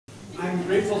I'm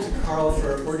grateful to Carl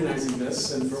for organizing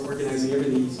this and for organizing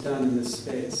everything he's done in this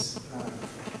space.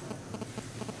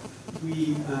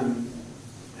 We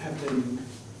have been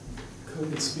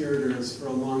co-conspirators for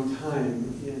a long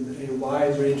time in a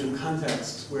wide range of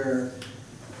contexts where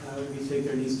we think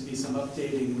there needs to be some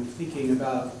updating and thinking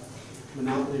about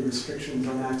monopoly restrictions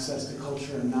on access to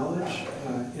culture and knowledge.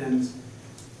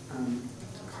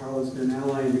 Carl has been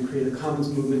allying to create a commons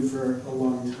movement for a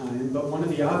long time, but one of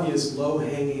the obvious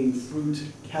low-hanging fruit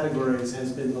categories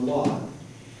has been the law.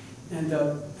 And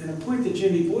a point that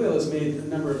Jamie Boyle has made a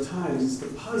number of times is the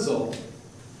puzzle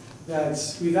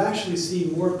that we've actually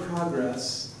seen more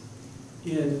progress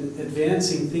in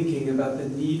advancing thinking about the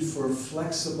need for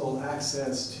flexible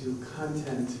access to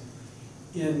content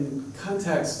in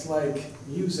contexts like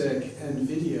music and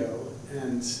video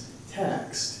and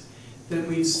text than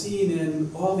we've seen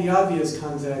in all the obvious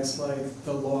contexts like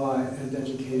the law and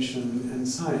education and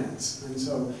science. And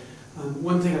so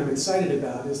one thing I'm excited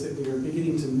about is that we are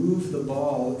beginning to move the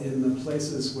ball in the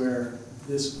places where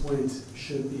this point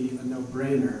should be a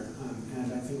no-brainer.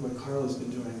 And I think what Carl has been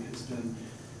doing has been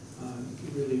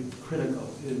really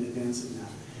critical in advancing that.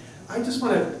 I just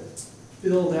want to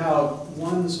build out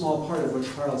one small part of what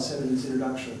Carl said in his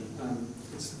introduction.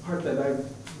 It's the part that I've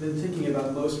been thinking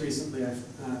about most recently,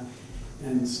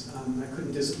 and I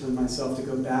couldn't discipline myself to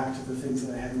go back to the things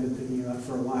that I hadn't been thinking about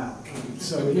for a while.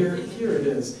 So here it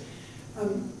is.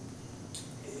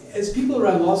 As people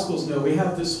around law schools know, we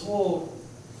have this whole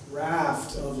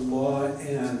raft of law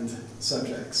and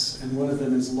subjects, and one of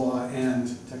them is law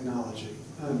and technology.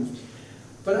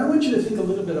 But I want you to think a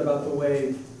little bit about the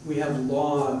way we have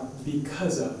law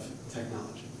because of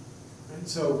technology. Right?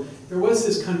 So there was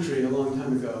this country a long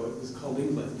time ago, it was called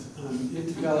England. It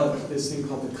developed this thing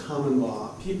called the common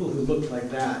law. People who looked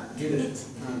like that did it.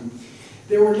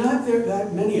 There were not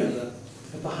that many of them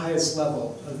at the highest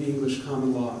level of the English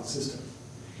common law system.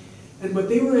 And what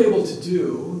they were able to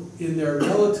do in their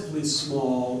relatively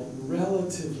small,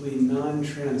 relatively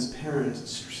non-transparent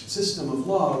system of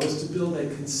law was to build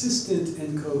a consistent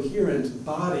and coherent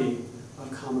body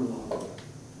of common law.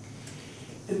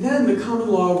 And then the common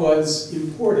law was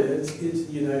imported into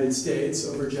the United States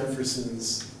over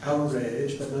Jefferson's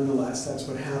outrage, but nonetheless, that's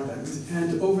what happened.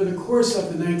 And over the course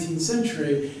of the 19th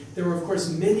century, there were, of course,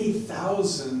 many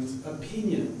thousand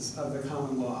opinions of the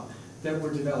common law that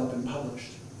were developed and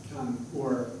published,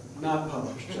 or not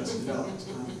published, just developed.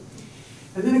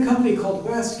 And then a company called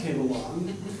West came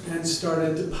along and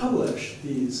started to publish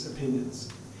these opinions.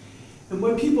 And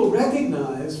what people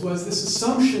recognized was this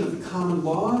assumption of the common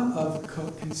law, of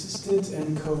consistent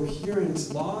and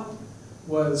coherent law,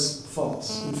 was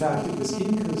false. In fact, it was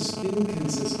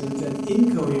inconsistent and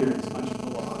incoherent, much of the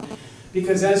law.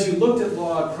 Because as you looked at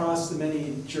law across the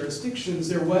many jurisdictions,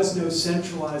 there was no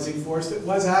centralizing force that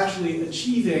was actually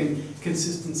achieving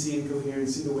consistency and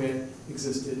coherency the way it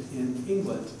existed in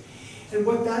England. And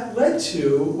what that led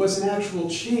to was an actual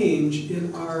change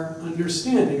in our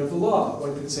understanding of the law.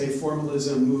 One could say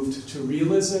formalism moved to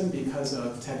realism because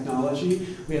of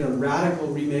technology. We had a radical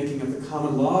remaking of the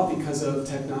common law because of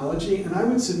technology. And I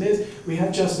would submit we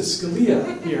have Justice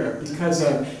Scalia here because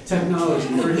of technology.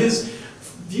 For his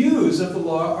views of the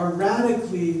law are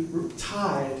radically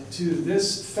tied to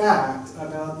this fact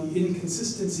about the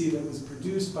inconsistency that was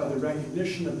produced by the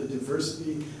recognition of the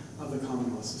diversity of the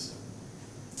common law system.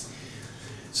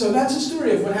 So that's a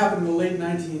story of what happened in the late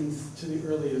 19th to the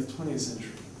early 20th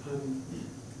century.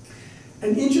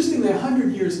 And interestingly,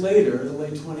 100 years later, the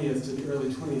late 20th to the early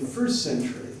 21st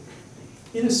century,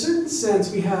 in a certain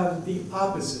sense, we have the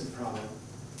opposite problem.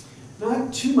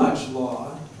 Not too much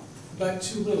law, but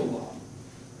too little law.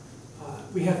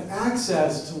 We have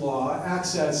access to law,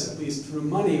 access at least through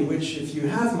money, which if you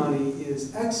have money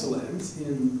is excellent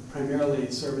in primarily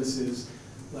services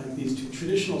like these two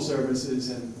traditional services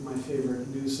and my favorite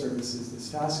new service is this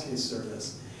fast case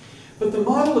service. But the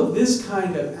model of this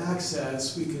kind of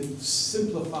access we could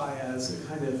simplify as a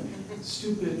kind of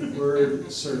stupid word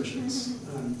searches.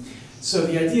 So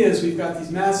the idea is we've got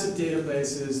these massive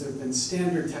databases, there have been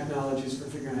standard technologies for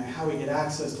figuring out how we get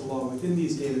access to law within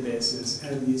these databases,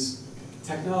 and these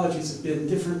technologies have been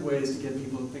different ways to get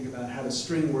people to think about how to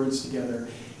string words together.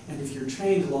 And if you're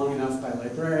trained long enough by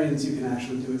librarians, you can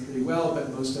actually do it pretty well,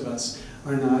 but most of us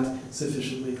are not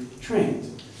sufficiently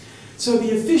trained. So the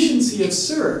efficiency of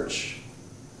search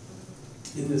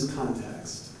in this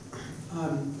context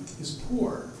is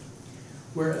poor,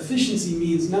 where efficiency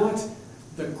means not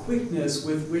the quickness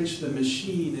with which the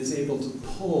machine is able to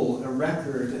pull a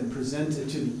record and present it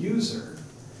to the user,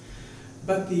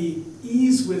 but the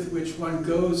ease with which one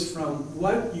goes from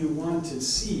what you want to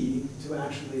see to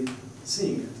actually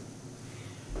seeing it.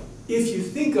 if you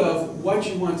think of what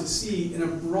you want to see in a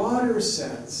broader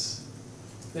sense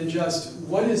than just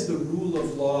what is the rule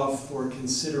of law for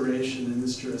consideration in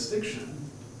this jurisdiction,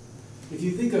 if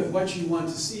you think of what you want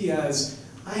to see as,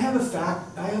 I have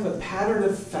a pattern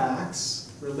of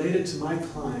facts related to my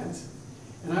client,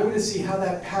 and I want to see how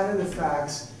that pattern of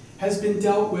facts has been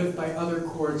dealt with by other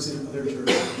courts in other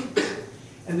jurisdictions.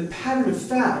 And the pattern of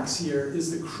facts here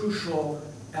is the crucial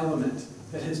element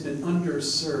that has been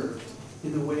underserved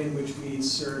in the way in which we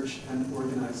search and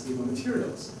organize legal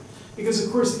materials. Because,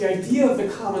 of course, the idea of the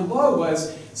common law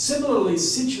was similarly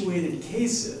situated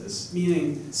cases,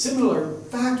 meaning similar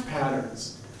fact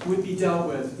patterns, would be dealt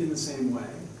with in the same way.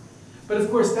 But,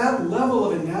 of course, that level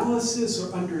of analysis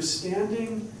or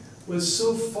understanding was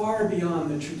so far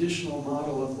beyond the traditional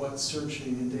model of what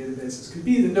searching in databases could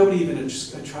be that nobody even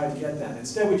tried to get that.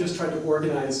 Instead, we just tried to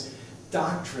organize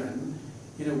doctrine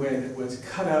in a way that was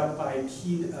cut out by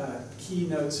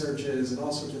keynote searches and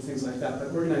all sorts of things like that,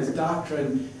 but organize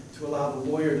doctrine to allow the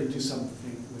lawyer to do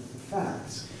something with the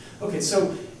facts. Okay,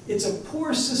 so it's a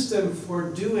poor system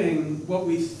for doing what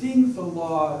we think the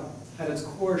law at its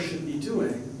core should be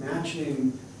doing,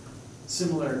 matching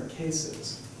similar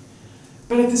cases.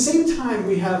 But at the same time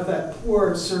we have that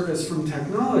poor service from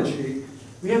technology,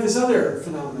 we have this other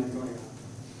phenomenon going on,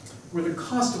 where the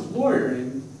cost of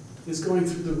lawyering is going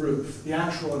through the roof, the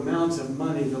actual amount of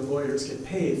money the lawyers get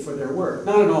paid for their work.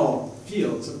 Not in all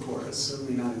fields, of course,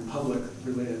 certainly not in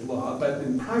public-related law, but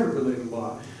in private-related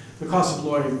law, the cost of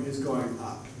lawyering is going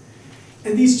up.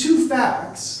 And these two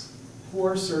facts,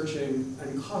 poor searching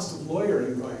and cost of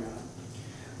lawyering going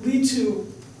up, lead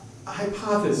to a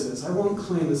hypothesis. I won't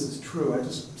claim this is true, I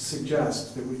just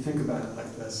suggest that we think about it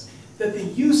like this, that the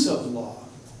use of law,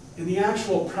 in the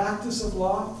actual practice of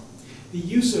law, the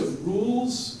use of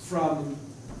rules from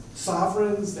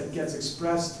sovereigns that gets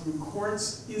expressed through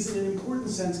courts is in an important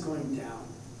sense going down.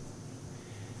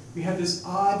 We have this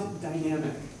odd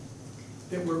dynamic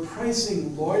that we're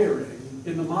pricing lawyering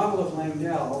in the model of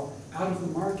Langdell out of the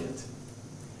market.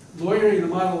 Lawyering in the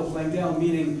model of Langdell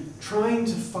meaning trying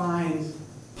to find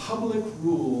public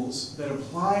rules that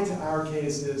apply to our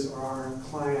cases or our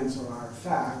clients or our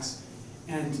facts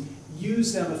and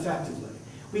use them effectively.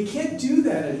 We can't do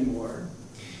that anymore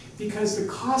because the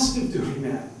cost of doing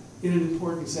that, in an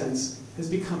important sense, has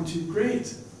become too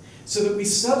great. So that we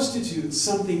substitute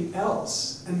something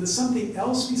else, and the something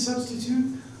else we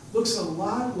substitute looks a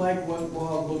lot like what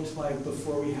law looked like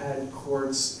before we had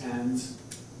courts and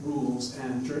rules.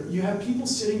 And you have people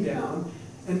sitting down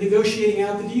and negotiating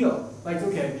out the deal. Like,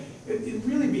 okay, it'd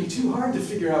really be too hard to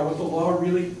figure out what the law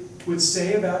really would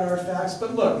say about our facts,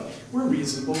 but look, we're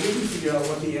reasonable, we can figure out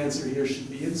what the answer here should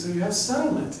be, and so you have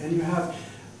settlement, and you have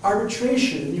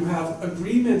arbitration, and you have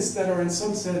agreements that are in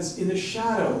some sense in the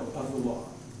shadow of the law.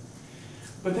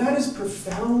 But that is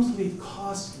profoundly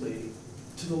costly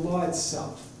to the law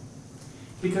itself,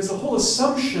 because the whole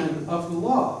assumption of the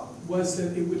law was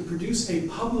that it would produce a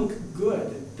public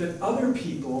good that other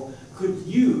people could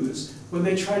use when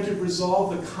they tried to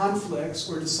resolve the conflicts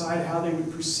or decide how they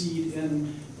would proceed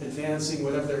in advancing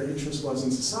whatever their interest was in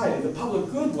society. The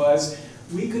public good was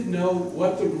we could know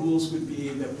what the rules would be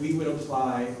that we would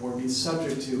apply or be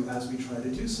subject to as we try to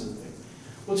do something.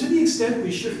 Well, to the extent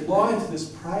we shift law into this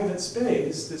private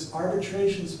space, this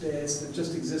arbitration space that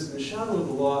just exists in the shadow of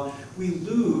the law, we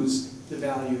lose the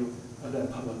value of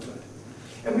that public good.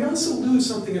 And we also lose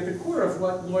something at the core of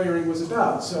what lawyering was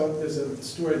about. So there's a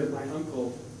story that my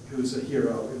uncle, who's a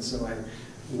hero, and so I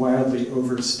wildly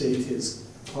overstate his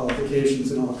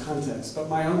qualifications in all contexts, but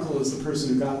my uncle is the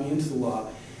person who got me into the law.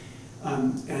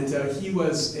 He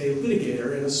was a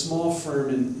litigator in a small firm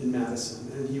in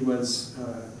Madison, and he was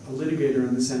a litigator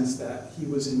in the sense that he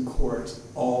was in court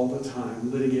all the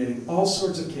time, litigating all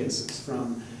sorts of cases,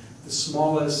 from the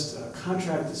smallest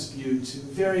contract dispute to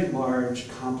very large,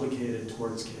 complicated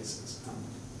torts cases.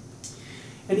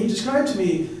 And he described to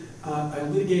me a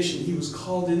litigation he was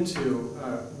called into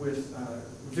with a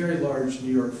very large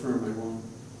New York firm. I won't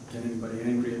get anybody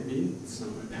angry at me. It's not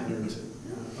my pattern to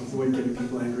avoid getting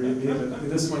people angry at me, but in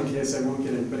this one case I won't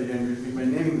get anybody angry at me by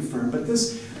naming the firm. But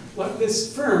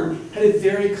this firm had a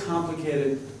very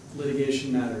complicated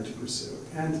litigation matter to pursue.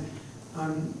 And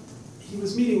he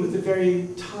was meeting with the very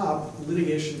top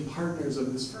litigation partners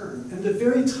of this firm. And the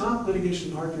very top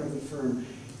litigation partner of the firm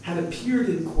had appeared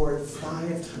in court 5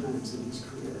 times in his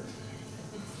career.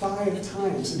 5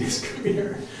 times in his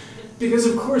career. Because,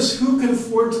 of course, who can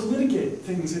afford to litigate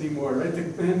things anymore, right?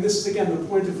 And this is, again, the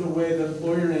point of the way that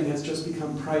lawyering has just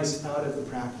become priced out of the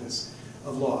practice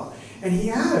of law. And he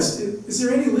asked, is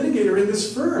there any litigator in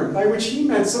this firm? By which he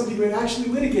meant somebody who had actually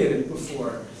litigated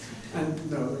before.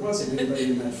 And no, there wasn't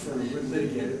anybody in that firm who would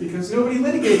litigate it, because nobody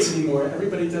litigates anymore.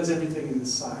 Everybody does everything in the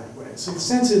side way. So the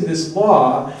sense in this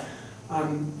law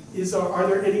is, are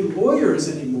there any lawyers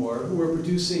anymore who are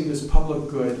producing this public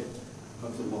good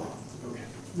of the law? Okay.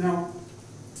 Now,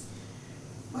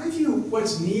 my view,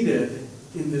 what's needed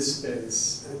in this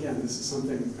space, again, this is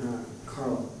something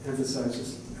Carl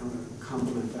emphasizes, I want to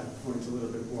complement that point a little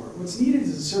bit more. What's needed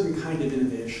is a certain kind of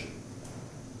innovation.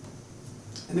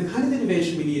 And the kind of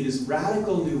innovation we need is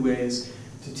radical new ways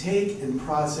to take and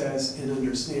process and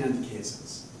understand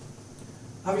cases.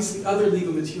 Obviously, other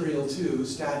legal material too,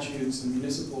 statutes and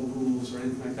municipal rules or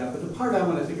anything like that, but the part I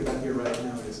want to think about here right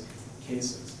now is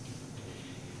cases.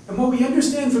 And what we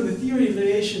understand from the theory of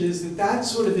innovation is that that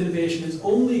sort of innovation is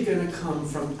only going to come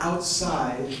from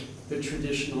outside the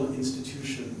traditional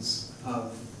institutions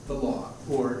of the law,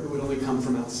 or it would only come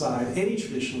from outside any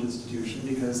traditional institution,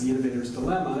 because the innovator's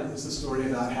dilemma is the story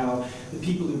about how the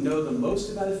people who know the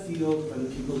most about a field are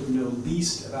the people who know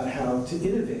least about how to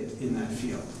innovate in that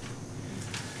field.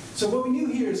 So what we knew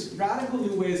here is radical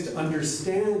new ways to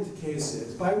understand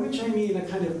cases, by which I mean a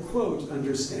kind of quote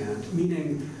understand,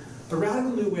 meaning a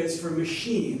radical new ways for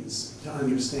machines to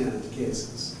understand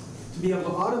cases, to be able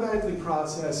to automatically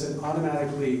process and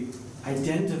automatically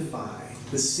identify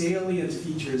the salient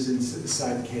features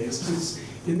inside the case. It's,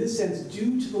 in this sense,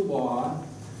 due to the law,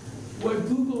 what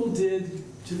Google did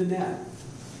to the net.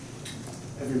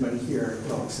 Everybody here,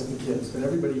 well, except the kids, but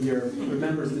everybody here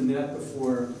remembers the net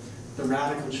before the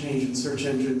radical change in search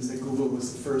engines that Google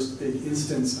was the first big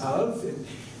instance of.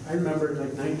 I remember in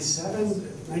like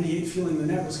 97, 98 feeling the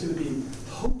net was going to be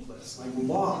hopeless, like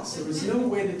lost. There was no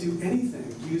way to do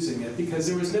anything using it because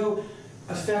there was no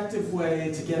effective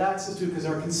way to get access to it, because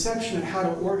our conception of how to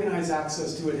organize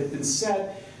access to it had been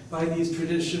set by these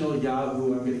traditional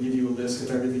Yahoo, I'm going to give you a list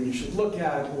of everything you should look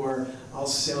at, or I'll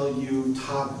sell you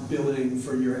top billing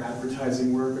for your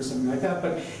advertising work or something like that.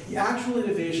 But the actual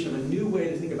innovation of a new way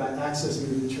to think about accessing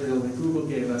the material that Google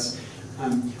gave us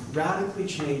radically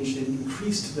changed and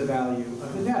increased the value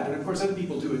of the net. And of course, other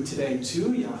people do it today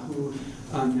too. Yahoo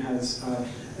has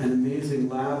an amazing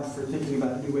lab for thinking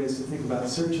about new ways to think about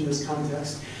search in this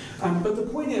context. But the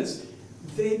point is,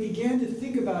 they began to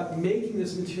think about making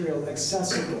this material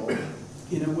accessible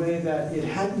in a way that it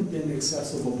hadn't been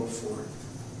accessible before.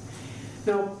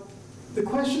 Now, the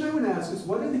question I would ask is,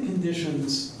 what are the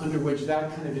conditions under which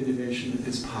that kind of innovation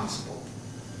is possible?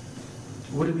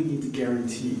 What do we need to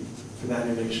guarantee for that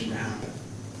innovation to happen?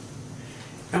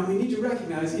 And we need to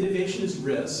recognize innovation is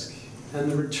risk,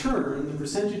 and the return, the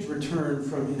percentage return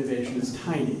from innovation is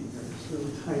tiny. It's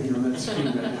really tiny on that screen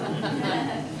right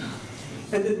now.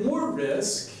 And that more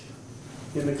risk,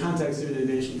 in the context of an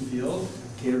innovation field,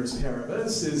 ceteris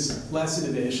paribus, is less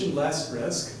innovation, less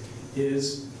risk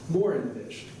is more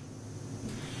innovation.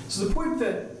 So the point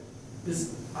that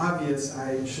is obvious,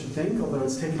 I should think, although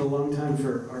it's taken a long time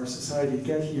for our society to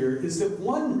get here, is that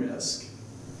one risk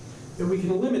that we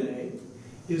can eliminate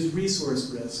is resource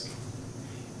risk.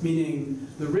 Meaning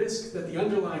the risk that the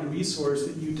underlying resource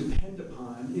that you depend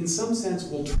upon, in some sense,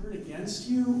 will turn against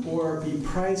you or be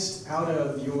priced out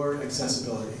of your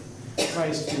accessibility,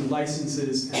 priced through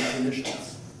licenses and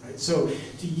permissions. Right? So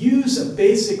to use a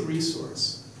basic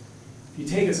resource, if you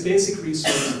take a basic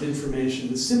resource of information,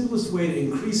 the simplest way to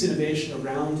increase innovation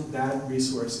around that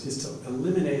resource is to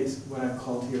eliminate what I've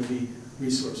called here the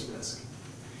resource risk.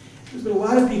 There's been a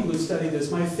lot of people who study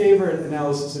this. My favorite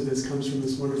analysis of this comes from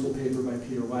this wonderful paper by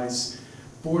Peter Weiss,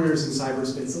 Borders in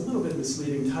Cyberspace, a little bit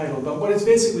misleading title, but what it's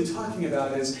basically talking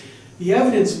about is the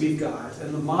evidence we've got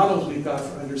and the models we've got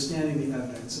for understanding the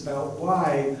evidence about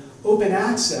why open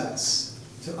access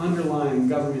to underlying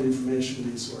government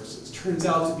information resources turns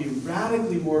out to be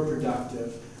radically more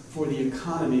productive for the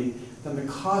economy than the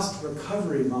cost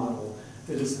recovery model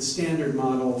that is the standard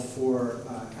model for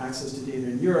access to data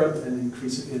in Europe and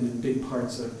increasing in big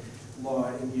parts of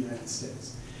law in the United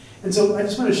States. And so I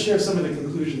just want to share some of the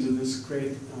conclusions of this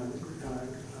great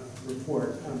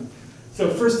report.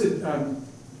 So first,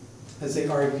 as they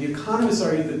argue, the economists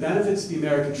argue that benefits to the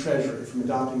American Treasury from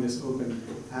adopting this open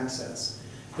access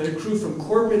that accrue from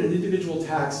corporate and individual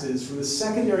taxes from the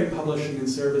secondary publishing and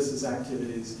services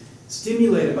activities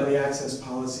stimulated by the access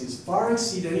policies far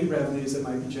exceed any revenues that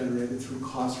might be generated through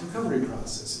cost recovery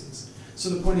processes. So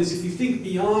the point is, if you think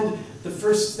beyond the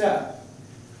first step,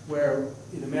 where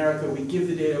in America we give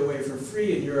the data away for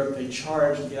free, in Europe they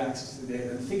charge to get access to the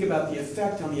data, and think about the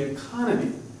effect on the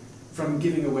economy from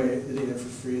giving away the data for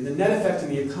free. And the net effect on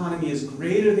the economy is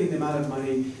greater than the amount of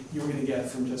money you're going to get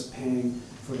from just paying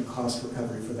for the cost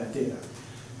recovery for that data.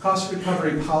 Cost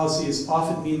recovery policies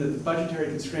often mean that the budgetary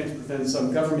constraints prevent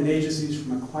some government agencies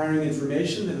from acquiring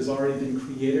information that has already been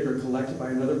created or collected by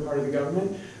another part of the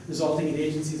government, resulting in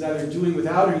agencies either doing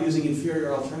without or using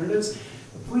inferior alternatives.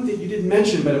 A point that you didn't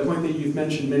mention, but a point that you've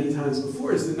mentioned many times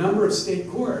before, is the number of state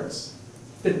courts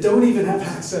that don't even have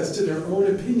access to their own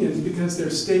opinions because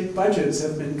their state budgets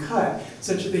have been cut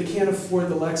such that they can't afford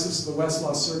the Lexis or the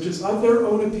Westlaw searches of their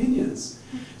own opinions.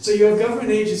 So you have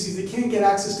government agencies that can't get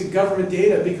access to government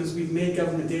data because we've made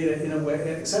government data in a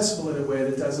way, accessible in a way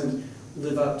that doesn't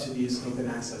live up to these open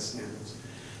access standards.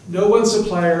 No one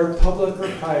supplier, public or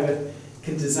private,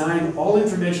 can design all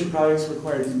information products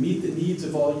required to meet the needs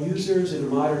of all users in a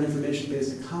modern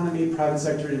information-based economy. Private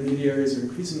sector intermediaries are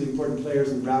increasingly important players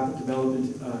in the rapid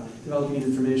developing an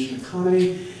information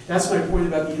economy. That's my point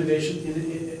about the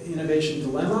innovator's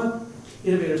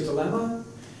dilemma,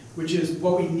 which is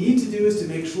what we need to do is to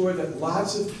make sure that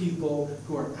lots of people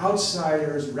who are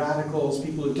outsiders, radicals,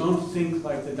 people who don't think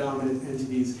like the dominant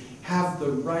entities, have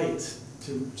the right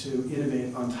to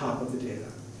innovate on top of the data.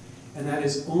 And that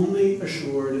is only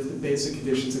assured if the basic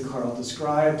conditions that Carl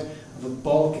described of a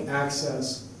bulk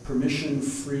access,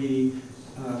 permission-free,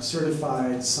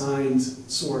 certified, signed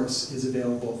source is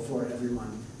available for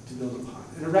everyone to build upon.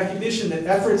 And a recognition that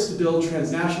efforts to build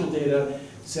transnational data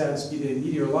sets, be they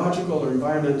meteorological or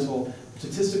environmental,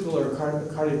 statistical or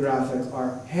cartographic,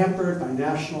 are hampered by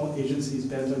national agencies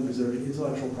bent on preserving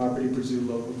intellectual property, pursue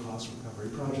local cost recovery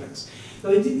projects. Now,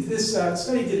 this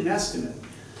study did an estimate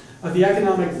of the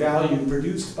economic value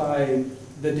produced by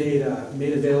the data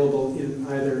made available in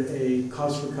either a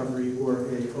cost recovery or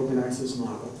an open access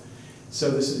model. So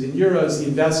this is in euros. The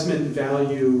investment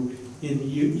value in the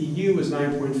EU was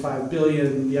 9.5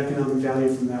 billion. The economic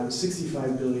value from that was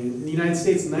 65 billion. In the United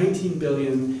States, 19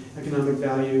 billion. Economic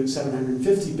value,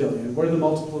 750 billion. What are the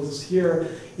multiples here?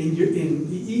 In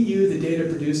the EU, the data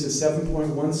produced a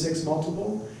 7.16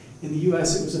 multiple. In the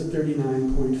US, it was a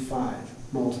 39.5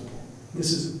 multiple.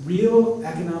 This is real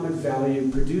economic value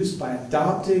produced by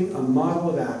adopting a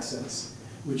model of access,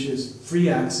 which is free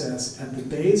access at the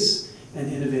base and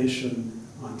innovation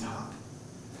on top.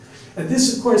 And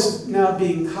this, of course, is now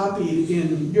being copied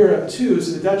in Europe too.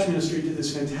 So the Dutch ministry did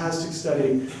this fantastic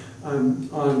study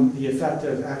on the effect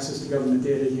of access to government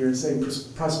data here, saying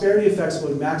prosperity effects will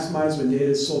be maximized when data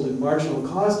is sold at marginal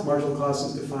cost. Marginal cost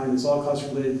is defined as all costs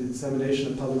related to the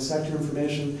dissemination of public sector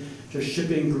information, just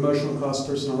shipping, promotional costs,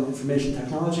 personal information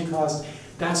technology costs.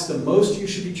 That's the most you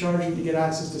should be charging to get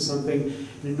access to something.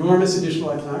 An enormous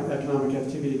additional economic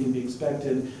activity can be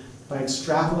expected by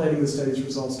extrapolating the study's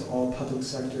results to all public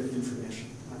sector information.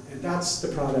 And that's the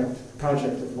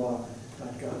project of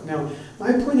law.gov. Now,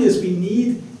 my point is we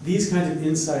need these kinds of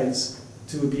insights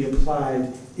to be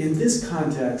applied in this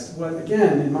context, what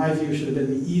again, in my view, should have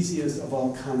been the easiest of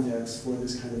all contexts for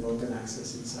this kind of open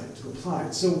access insight to apply.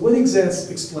 So what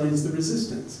explains the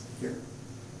resistance here?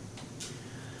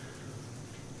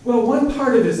 Well, one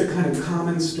part of it is a kind of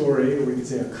common story, or we could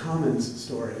say a commons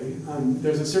story.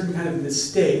 There's a certain kind of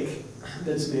mistake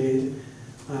that's made,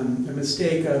 a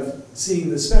mistake of seeing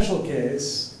the special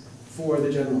case for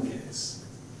the general case.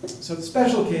 So the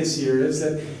special case here is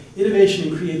that innovation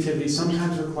and creativity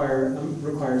sometimes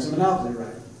requires a monopoly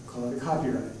right, call it a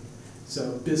copyright.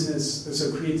 So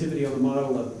creativity on the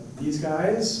model of these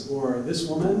guys or this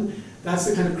woman, that's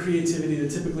the kind of creativity that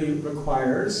typically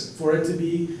requires for it to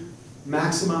be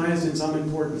maximized in some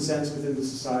important sense within the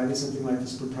society, something like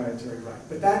this proprietary right.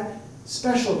 But that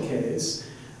special case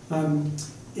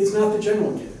is not the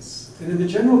general case. And in the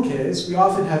general case, we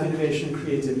often have innovation and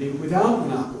creativity without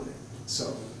monopoly.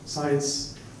 So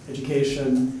science,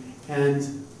 education,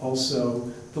 and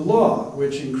also the law,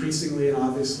 which increasingly and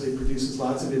obviously produces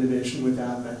lots of innovation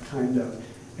without that kind of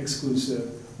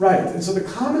exclusive right. And so the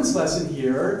commons lesson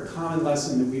here, common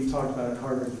lesson that we've talked about at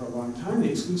Harvard for a long time, the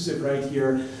exclusive right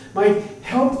here, might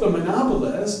help the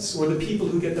monopolists or the people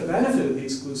who get the benefit of the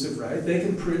exclusive right. They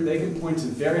can point to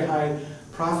very high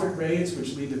profit rates,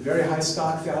 which lead to very high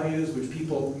stock values, which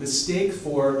people mistake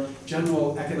for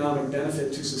general economic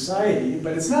benefit to society,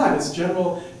 but it's not. It's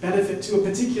general benefit to a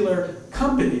particular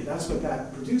company. That's what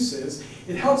that produces.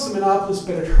 It helps the monopolist,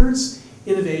 but it hurts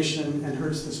innovation and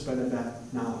hurts the spread of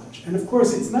that knowledge. And of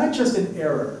course, it's not just an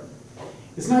error.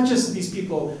 It's not just that these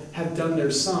people have done their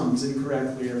sums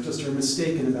incorrectly or just are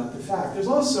mistaken about the fact. There's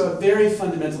also a very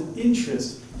fundamental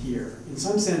interest here. In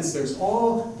some sense, there's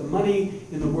all the money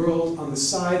in the world on the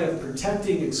side of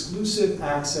protecting exclusive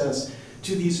access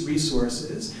to these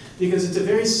resources, because it's a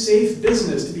very safe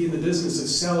business to be in the business of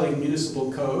selling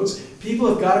municipal codes. People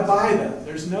have got to buy them.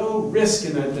 There's no risk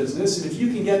in that business, and if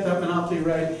you can get that monopoly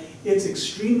right, it's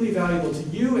extremely valuable to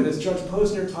you, and as Judge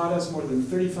Posner taught us more than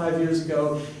 35 years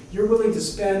ago, you're willing to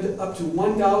spend up to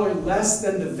 $1 less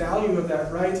than the value of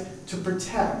that right to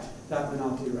protect that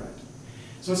monopoly right.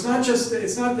 So it's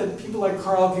not that people like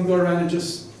Carl can go around and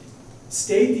just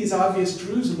state these obvious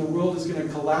truths and the world is going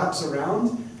to collapse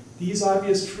around these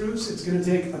obvious truths. It's going to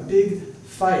take a big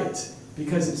fight,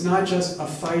 because it's not just a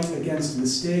fight against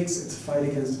mistakes, it's a fight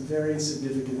against very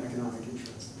significant economic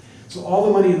interest. So all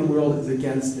the money in the world is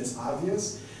against this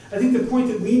obvious. I think the point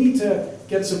that we need to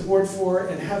get support for,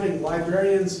 and having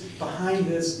librarians behind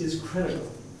this is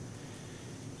critical,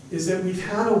 is that we've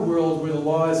had a world where the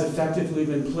law has effectively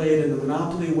been played in the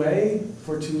monopoly way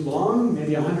for too long,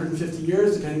 maybe 150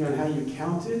 years, depending on how you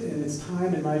count it, and it's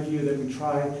time, in my view, that we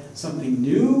try something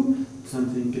new,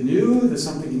 something new. The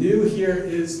something new here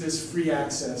is this free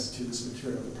access to this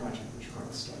material, the project which Carl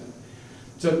started.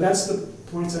 So that's the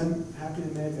points I'm happy to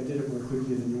make. I did it more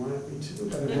quickly than you wanted me to,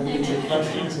 but I'm happy to take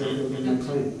questions or go get my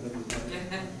claim.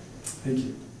 Thank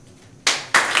you.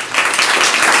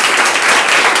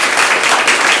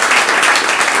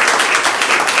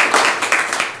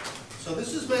 So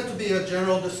this is meant to be a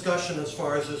general discussion as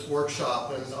far as this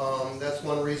workshop, and that's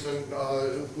one reason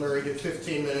Larry did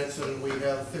 15 minutes, and we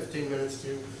have 15 minutes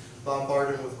to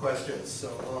bombard him with questions.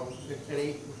 So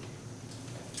any?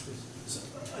 So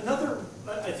another,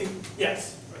 I think,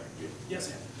 yes,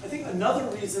 yes, Ann. I think another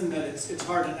reason that it's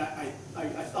hard, and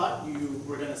I thought you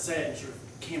were going to say it, and sort of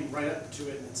came right up to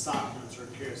it and then stopped, and I'm sort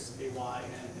of curious, A, why,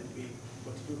 and B,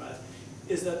 what to do about it,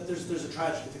 is that there's a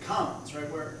tragedy of the commons, right,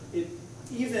 where it,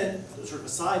 even sort of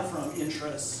aside from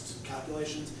interest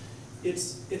calculations,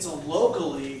 it's a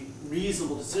locally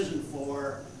reasonable decision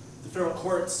for the federal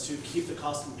courts to keep the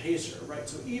cost in pacer, right?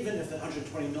 So even if that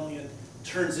 120 million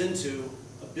turns into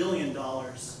 $1 billion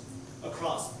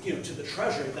across, to the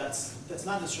Treasury, that's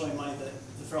not necessarily money that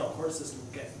the federal court system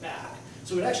will get back.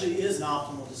 So it actually is an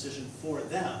optimal decision for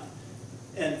them.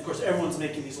 And of course, everyone's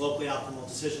making these locally optimal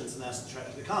decisions, and that's the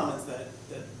tragedy of the commons, that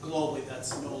globally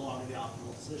that's no longer the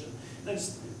optimal decision. And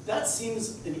that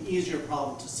seems an easier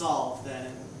problem to solve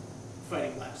than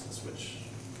fighting Lexis, which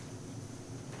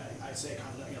I say,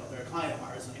 they're a client of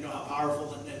ours, and I know how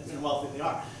powerful and wealthy they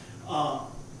are.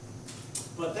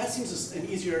 But that seems an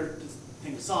easier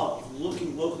thing to solve,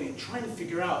 looking locally and trying to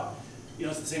figure out,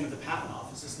 it's the same with the patent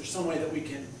office. Is there some way that we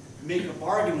can make a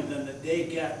bargain with them that they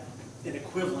get an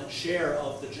equivalent share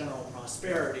of the general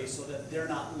prosperity so that they're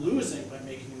not losing by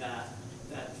making that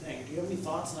thing? Do you have any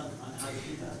thoughts on how to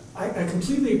do that? I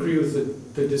completely agree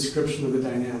with the description of the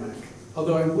dynamic,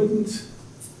 although I wouldn't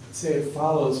say it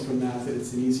follows from that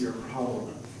it's an easier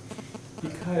problem.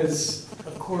 Because,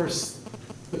 of course,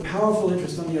 the powerful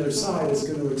interest on the other side is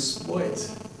going to exploit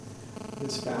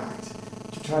this fact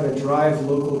to try to drive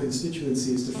local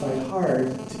constituencies to fight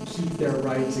hard to keep their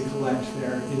right to collect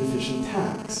their inefficient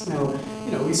tax. Now,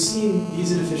 we've seen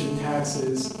these inefficient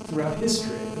taxes throughout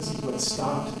history. This is what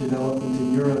stopped development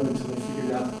in Europe until they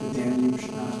figured out that the Danube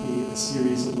should not be a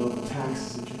series of local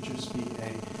taxes. It should just be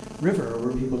a river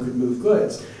where people could move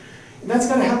goods. And that's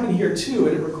going to happen here too,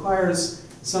 and it requires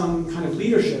some kind of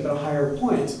leadership at a higher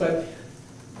point. But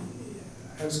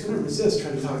I was going to resist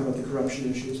trying to talk about the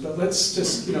corruption issues, but let's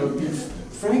just be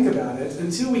frank about it.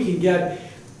 Until we can get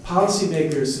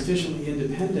policymakers sufficiently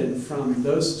independent from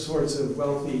those sorts of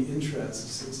wealthy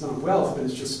interests, it's not wealth, but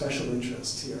it's just special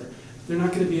interests here, they're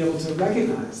not going to be able to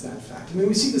recognize that fact. I mean,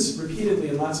 we see this repeatedly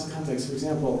in lots of contexts. For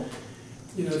example,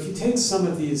 if you take some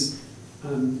of these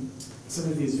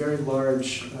very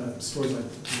large stores like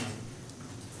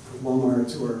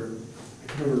Walmart, or I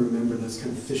can never remember this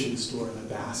kind of fishing store, the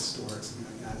Bass store, or something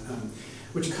like that,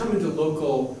 which come into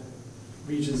local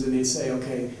regions and they say,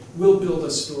 okay, we'll build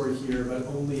a store here, but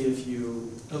only if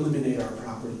you eliminate our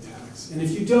property tax. And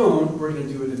if you don't, we're going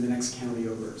to do it in the next county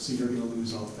over, so you're going to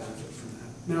lose all the benefit from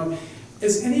that. Now,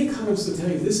 as any economist will tell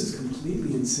you, this is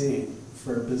completely insane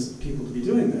for people to be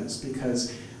doing this,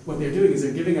 because what they're doing is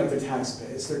they're giving up their tax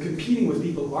base. They're competing with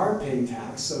people who are paying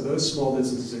tax, so those small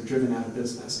businesses are driven out of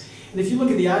business. And if you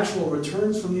look at the actual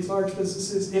returns from these large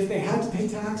businesses, if they had to pay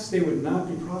tax, they would not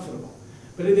be profitable.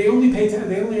 But they only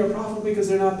are profitable because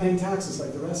they're not paying taxes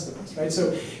like the rest of us, right?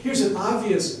 So here's an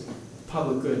obvious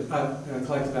public good,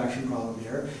 collective action problem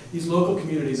here. These local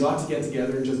communities ought to get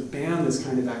together and just ban this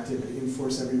kind of activity and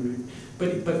force everybody.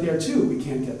 But there too, we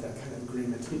can't get that kind of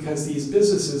agreement because these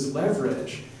businesses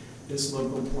leverage this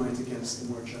local point against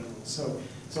the more general. So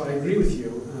I agree with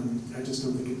you. I just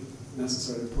don't think it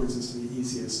necessarily points us to the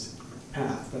easiest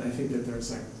path, but I think that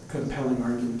there's a compelling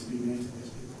argument to be made to these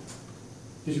people.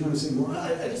 Did you want to say more?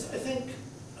 I think,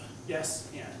 yes,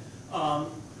 and,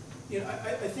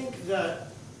 I think that,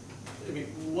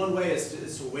 one way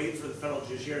is to wait for the federal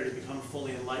judiciary to become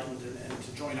fully enlightened and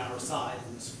to join our side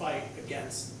in this fight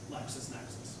against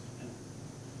LexisNexis and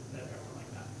everyone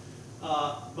like that.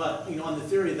 But, on the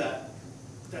theory that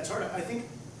that's hard, I think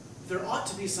there ought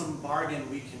to be some bargain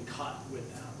we can cut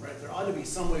with them, right? There ought to be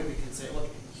some way we can say, look,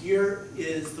 here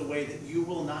is the way that you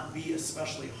will not be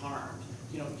especially harmed.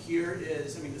 Here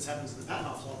is, this happens in the patent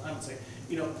office all the time, and say,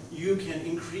 you can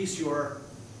increase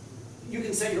you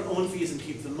can set your own fees and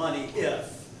keep the money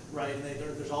if, right? And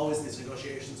there's always these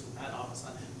negotiations with the patent office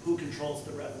on who controls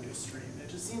the revenue stream. It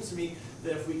just seems to me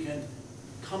that if we can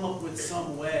come up with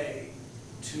some way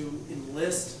to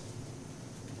enlist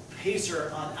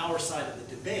PACER on our side of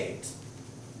the debate,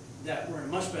 that we're in a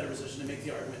much better position to make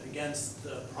the argument against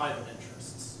the private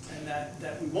interests. And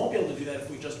that we won't be able to do that if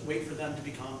we just wait for them to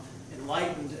become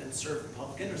enlightened and serve the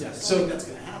public interest. Yeah, I don't so- think that's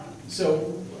going to happen.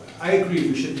 So I agree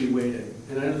we should be waiting,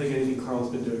 and I don't think anything Carl's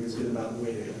been doing has been about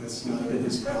waiting. That's not been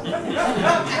his problem.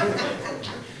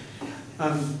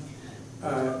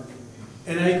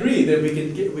 And I agree that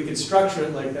we could structure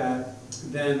it like that,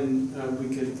 then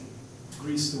we could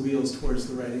grease the wheels towards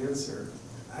the right answer.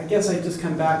 I guess I just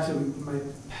come back to my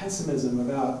pessimism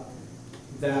about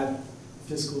that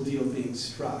fiscal deal being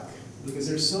struck, because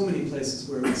there's so many places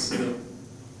where we see it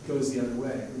goes the other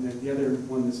way. The other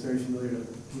one that's very familiar to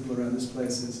people around this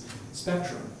place is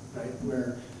spectrum, right?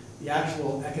 Where the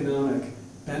actual economic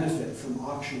benefit from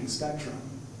auctioning spectrum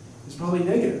is probably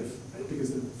negative, right?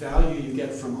 Because the value you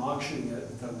get from auctioning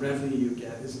it, the revenue you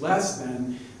get, is less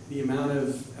than the amount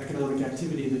of economic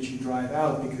activity that you drive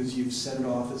out because you've set it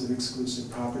off as an exclusive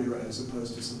property right as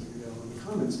opposed to something available in the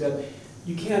commons. But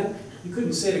you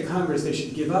couldn't say to Congress they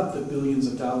should give up the billions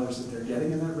of dollars that they're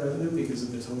getting in that revenue because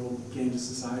of the total gain to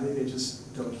society. They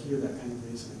just don't hear that kind of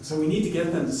reasoning. So we need to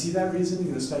get them to see that reasoning,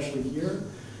 and especially here.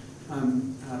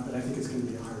 But I think it's going to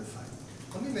be a hard fight.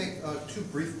 Let me make 2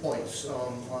 brief points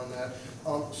on that.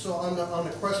 So on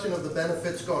the question of the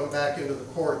benefits going back into the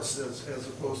courts as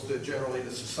opposed to generally to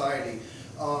society,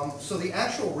 so the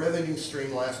actual revenue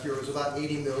stream last year was about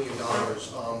 $80 million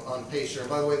on PACER. And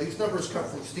by the way, these numbers come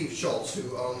from Steve Schultz, who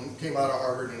came out of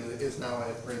Harvard and is now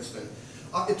at Princeton.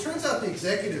 It turns out the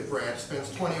executive branch spends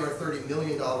 $20 or $30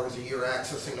 million a year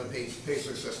accessing the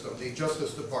PACER system. The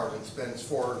Justice Department spends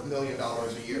 $4 million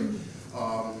a year.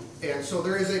 And so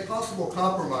there is a possible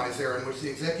compromise there in which the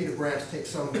executive branch takes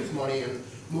some of its money and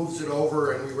moves it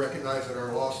over, and we recognize that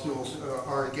our law schools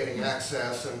aren't getting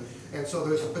access, and so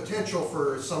there's a potential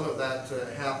for some of that to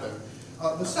happen.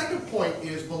 The second point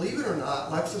is, believe it or not,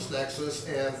 LexisNexis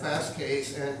and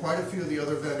Fastcase and quite a few of the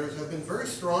other vendors have been very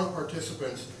strong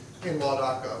participants in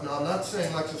law.gov. Now, I'm not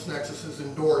saying LexisNexis has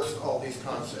endorsed all these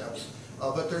concepts,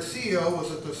 but their CEO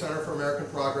was at the Center for American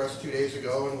Progress 2 days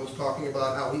ago and was talking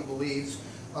about how he believes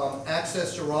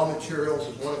access to raw materials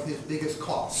is one of his biggest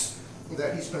costs,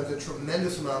 that he spends a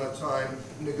tremendous amount of time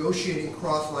negotiating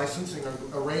cross-licensing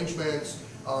arrangements,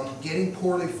 getting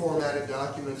poorly formatted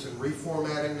documents and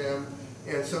reformatting them.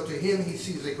 And so to him, he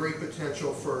sees a great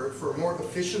potential for more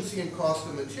efficiency in cost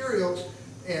of materials,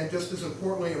 and just as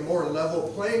importantly, a more level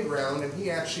playing ground, and he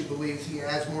actually believes he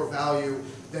adds more value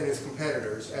than his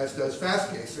competitors, as does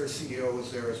Fastcase. Their CEO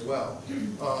was there as well.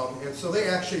 And so they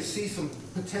actually see some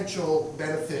potential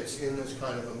benefits in this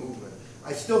kind of a movement.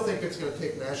 I still think it's going to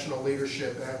take national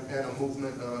leadership and a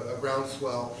movement, a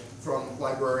groundswell from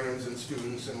librarians and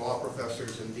students and law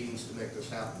professors and deans to make this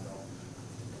happen, though.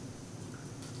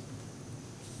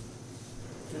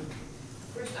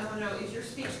 First, I want to know, is your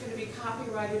speech going to be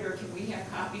copyrighted, or can we have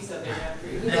copies of it after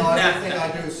you? No, everything I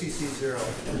do is CC0.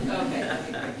 Okay, that'd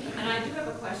be great. And I do have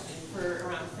a question for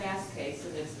around Fastcase,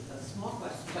 and it's a small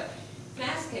question, but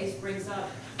Fastcase brings up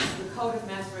the Code of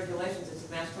Mass Regulations. It's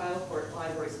a mass trial court,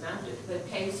 libraries mounted, that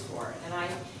pays for it. And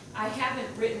I haven't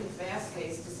written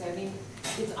Fastcase to say, I mean,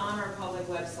 it's on our public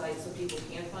website so people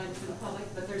can find it for the public,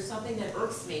 but there's something that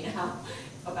irks me now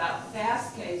about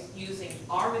Fastcase using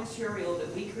our material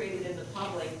that we created in the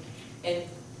public, and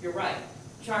you're right,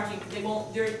 charging, they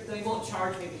won't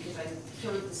charge me because I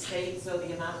served the state, so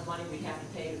the amount of money we have to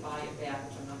pay to buy it back,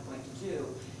 which I'm not going to do.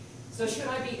 So should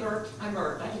I be irked? I'm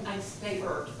irked. I stay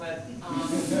irked, but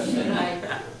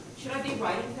should I be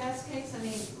writing Fastcase? I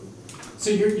mean. So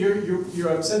you're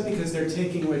upset because they're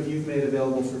taking what you've made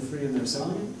available for free and they're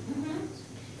selling it? Mm-hmm.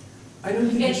 I don't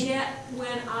think. And yet,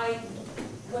 when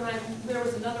there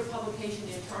was another publication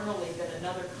internally that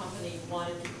another company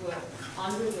wanted to put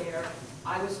under there,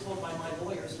 I was told by my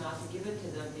lawyers not to give it to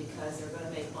them because they're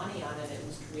gonna make money on it. It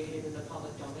was created in the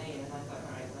public domain, and I thought,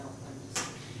 all right, well,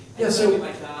 I'm just doing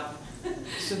my job.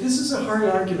 So this is a hard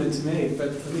argument to make,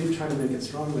 but let me try to make it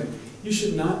strongly. You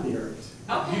should not be irked.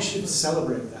 Okay. You should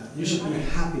celebrate that. You should be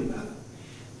happy about it.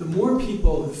 The more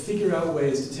people who figure out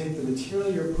ways to take the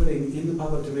material you're putting in the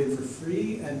public domain for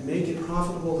free and make it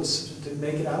profitable to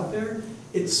make it out there,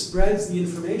 it spreads the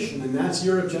information, and that's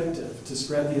your objective, to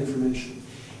spread the information.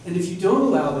 And if you don't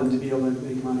allow them to be able to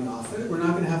make money off it, we're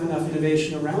not going to have enough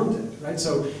innovation around it, right?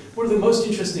 So one of the most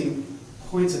interesting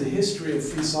points in the history of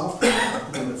free software,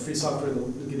 the free software, the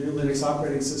GNU Linux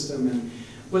operating system, and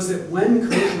was that when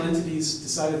commercial entities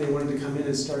decided they wanted to come in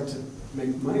and start to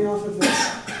make money off of this,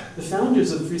 the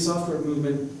founders of the free software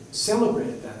movement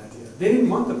celebrated that idea. They didn't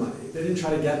want the money. They didn't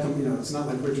try to get them, it's not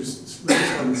like Richard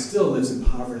Stallman still lives in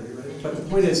poverty, right? But the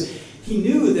point is, he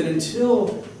knew that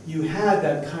until you had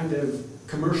that kind of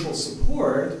commercial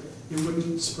support, it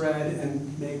wouldn't spread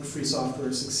and make free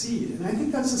software succeed. And I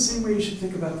think that's the same way you should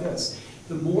think about this.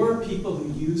 The more people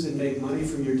who use and make money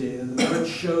from your data, the more it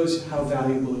shows how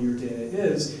valuable your data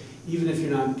is, even if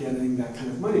you're not getting that kind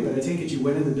of money. But I take it you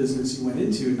went in the business you went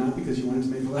into, not because you wanted to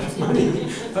make a lot of money,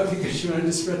 but because you wanted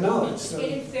to spread knowledge. So.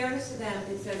 In fairness to them,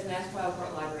 it says Mass Trial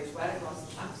Court Libraries right across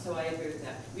the top, so I agree with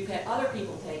that. We've had other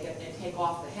people take it and take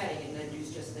off the heading and then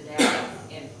use just the data.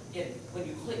 And when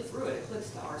you click through it, it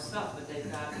clicks to our stuff, but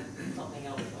they've got something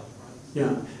else up front.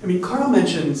 Yeah, I mean, Carl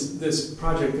mentioned this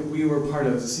project that we were part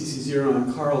of, CC0,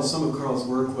 and some of Carl's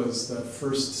work was the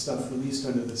first stuff released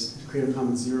under this Creative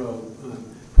Commons Zero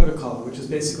protocol, which is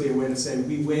basically a way to say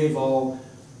we waive all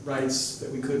rights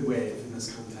that we could waive in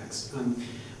this context.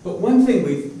 But one thing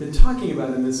we've been talking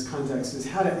about in this context is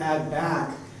how to add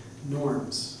back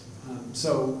norms.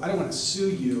 So I don't want to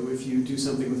sue you if you do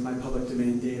something with my public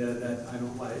domain data that I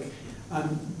don't like.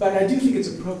 But I do think it's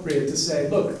appropriate to say,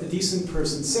 look, a decent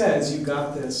person says you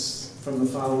got this from the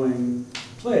following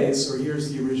place, or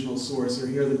here's the original source, or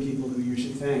here are the people who you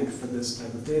should thank for this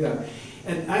type of data.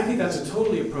 And I think that's a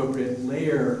totally appropriate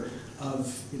layer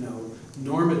of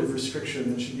normative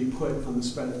restriction that should be put on the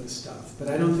spread of this stuff. But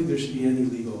I don't think there should be any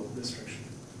legal restriction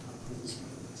on the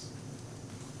spread of this.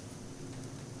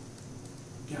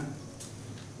 Yeah.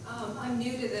 I'm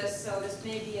new to this, so this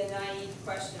may be a naive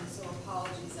question, so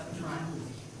apologies up front.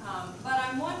 But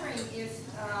I'm wondering if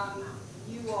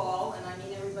you all, and I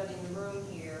mean everybody in the room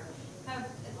here, have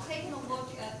taken a look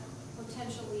at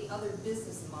potentially other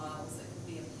business models that could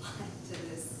be applied to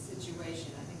this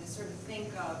situation. I mean, to sort of think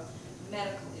of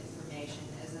medical information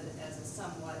as a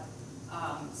somewhat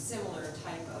similar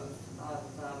type of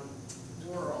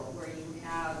world, where you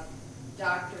have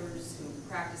doctors who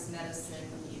practice medicine.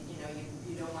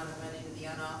 You don't want to run into the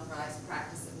unauthorized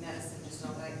practice of medicine, just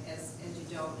like as you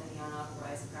don't in the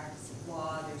unauthorized practice of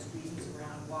law. There's reasons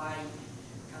around why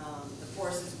the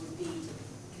forces would be to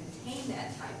contain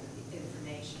that type of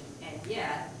information. And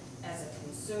yet, as a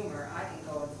consumer, I can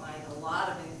go and find a lot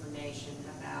of information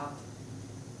about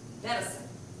medicine.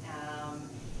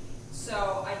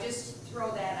 So I just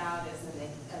throw that out as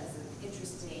an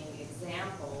interesting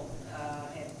example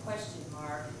and question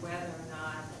mark whether or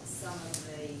not some of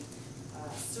the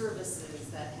services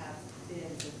that have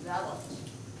been developed,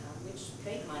 which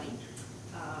make money,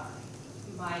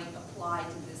 might apply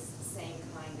to this same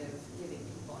kind of giving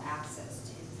people access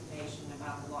to information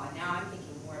about the law. Now I'm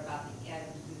thinking more about the end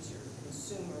user,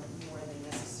 consumer, more than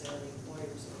necessarily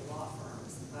lawyers or law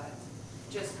firms, but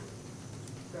just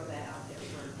throw that out there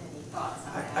for any thoughts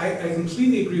on that. I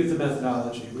completely agree with the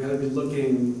methodology. We ought to be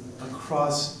looking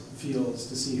across fields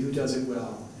to see who does it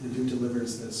well and who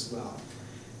delivers this well.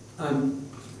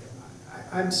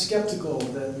 I'm skeptical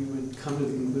that we would come to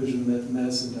the conclusion that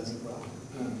medicine does it well.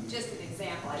 Just an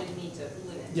example, I didn't mean to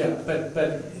limit. Yeah, but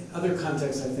in other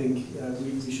contexts, I think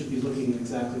we should be looking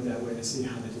exactly that way to see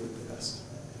how they do it the best.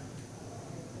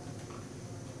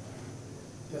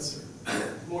 Yes,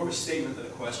 sir. More of a statement than a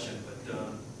question, but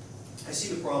I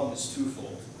see the problem as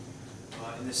twofold.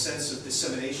 In the sense of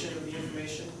dissemination of the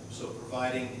information, so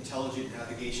providing intelligent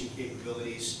navigation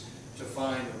capabilities to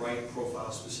find the right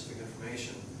profile-specific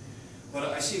information. But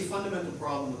I see a fundamental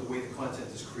problem with the way the content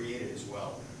is created as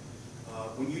well.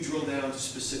 When you drill down to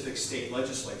specific state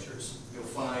legislatures, you'll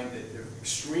find that they're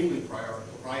extremely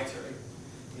proprietary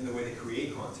in the way they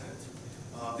create content.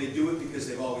 They do it because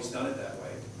they've always done it that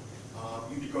way.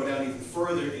 You could go down even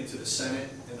further into the Senate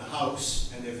and the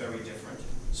House, and they're very different.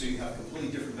 So you have completely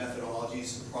different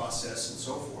methodologies and process and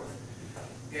so forth.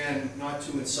 And not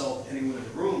to insult anyone in the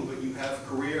room, but you have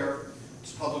career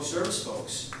public service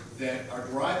folks that are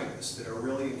driving this, that are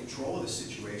really in control of the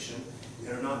situation and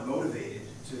are not motivated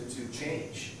to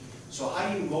change. So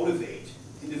how do you motivate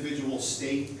individual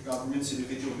state governments,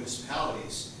 individual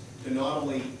municipalities to not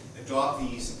only adopt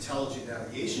these intelligent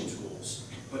navigation tools,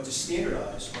 but to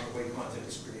standardize on the way content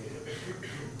is created?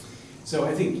 So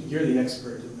I think you're the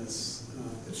expert in this.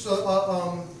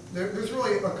 So there's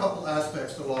really a couple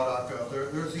aspects to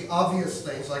law.gov. There's the obvious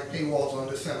things like paywalls on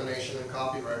dissemination and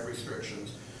copyright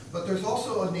restrictions. But there's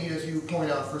also a need, as you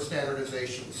point out, for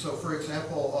standardization. So for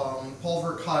example, Paul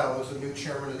Verkyle is the new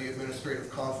chairman of the Administrative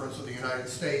Conference of the United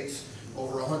States,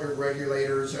 over 100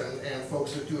 regulators and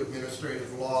folks that do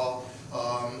administrative law.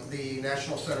 The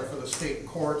National Center for the State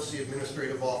Courts, the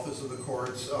Administrative Office of the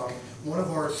Courts. One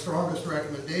of our strongest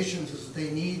recommendations is that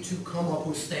they need to come up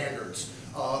with standards.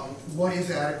 What is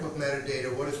adequate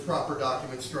metadata? What is proper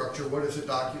document structure? What is a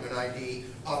document ID?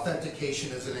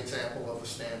 Authentication is an example of a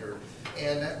standard.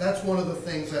 And that's one of the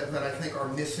things that I think are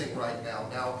missing right now.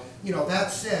 Now, you know,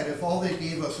 that said, if all they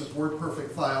gave us is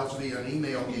WordPerfect files via an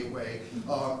email gateway,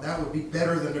 that would be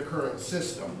better than the current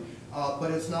system.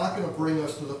 But it's not going to bring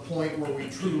us to the point where we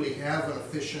truly have an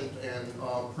efficient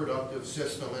and productive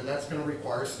system, and that's going to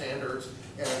require standards,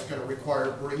 and it's going to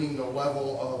require bringing the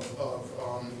level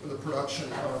of the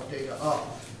production of data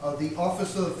up. The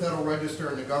Office of the Federal Register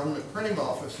and the Government Printing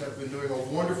Office have been doing a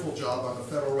wonderful job on the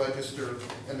Federal Register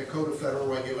and the Code of Federal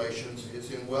Regulations. It's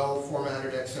in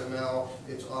well-formatted XML,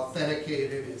 it's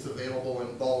authenticated, it's available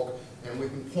in bulk, and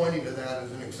we've been pointing to that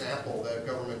as an example that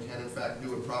government can in fact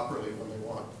do it properly when they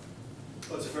want.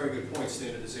 Well, it's a very good point,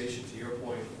 standardization. To your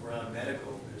point around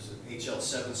medical, there's an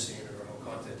HL7 standard on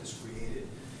how content is created.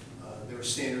 There are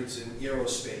standards in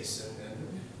aerospace, and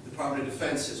the Department of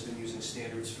Defense has been using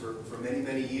standards for many,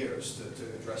 many years to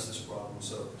address this problem.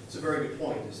 So it's a very good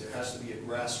point, is there has to be a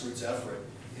grassroots effort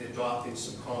in adopting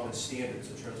some common standards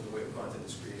in terms of the way the content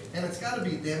is created. And it's got to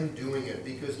be them doing it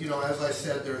because, you know, as I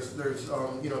said, there's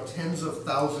you know, tens of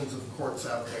thousands of courts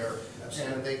out there.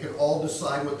 Absolutely. And they can all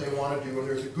decide what they want to do, and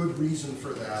there's a good reason for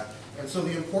that. And so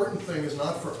the important thing is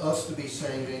not for us to be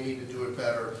saying they need to do it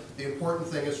better. The important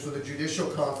thing is for the Judicial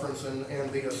Conference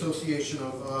and the Association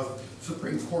of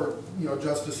Supreme Court, you know,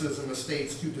 justices in the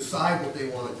states to decide that they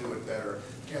want to do it better.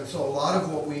 And so a lot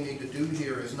of what we need to do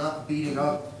here is not beating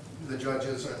up the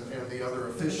judges and the other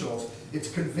officials.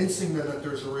 It's convincing them that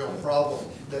there's a real problem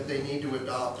that they need to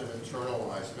adopt and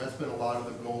internalize. And that's been a lot of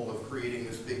the goal of creating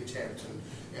this big tent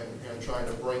and trying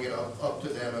to bring it up to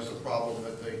them as a problem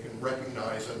that they can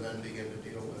recognize and then begin to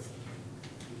deal with.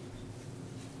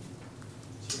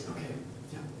 Okay,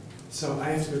 yeah. So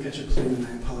I have to go catch a plane, and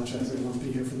I apologize I won't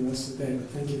be here for the rest of the day, but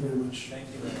thank you very much. Thank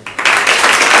you.